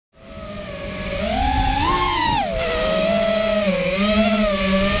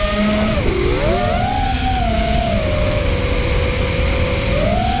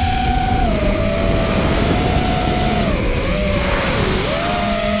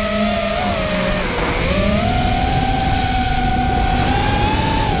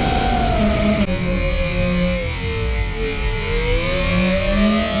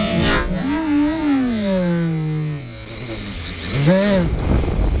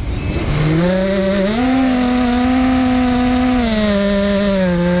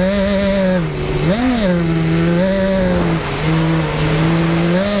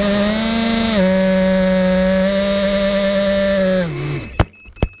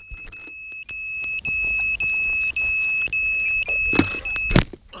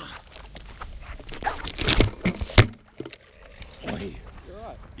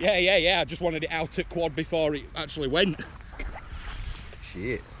Yeah. I just wanted it out at quad before it actually went.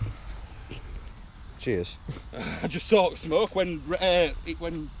 Shit. Cheers. I just saw smoke when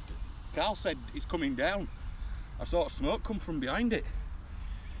Carl said it's coming down. I saw smoke come from behind it.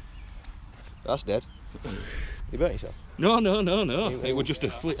 That's dead. You burnt yourself? No. It was just a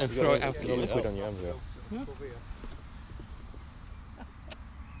throw it out. You got liquid on your hands, yeah. Yeah.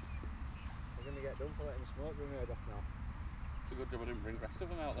 We're going to get done for letting the smoke be made off now. It's a good job I didn't bring the rest of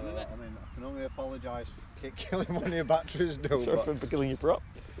them out then, isn't it? I mean, I can only apologise for killing one of your batteries, do. Sorry for killing your prop.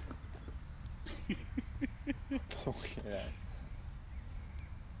 Yeah.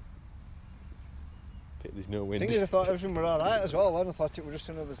 There's no wind. The thing is, I thought everything were alright as well, and I thought it was just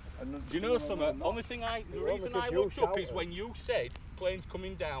another... Do you know something? The reason I looked up is when you said plane's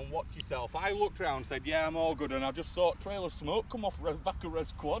coming down, watch yourself. I looked round and said, yeah, I'm all good, and I just saw a trail of smoke come off back of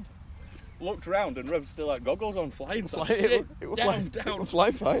Rev's quad. Looked round and Rev still had goggles on, flying. So It would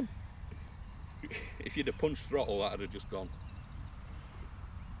fly fine. If you'd have punched throttle, that'd have just gone.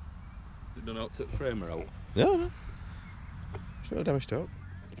 Did not took the framer out. No. It's no damage to it.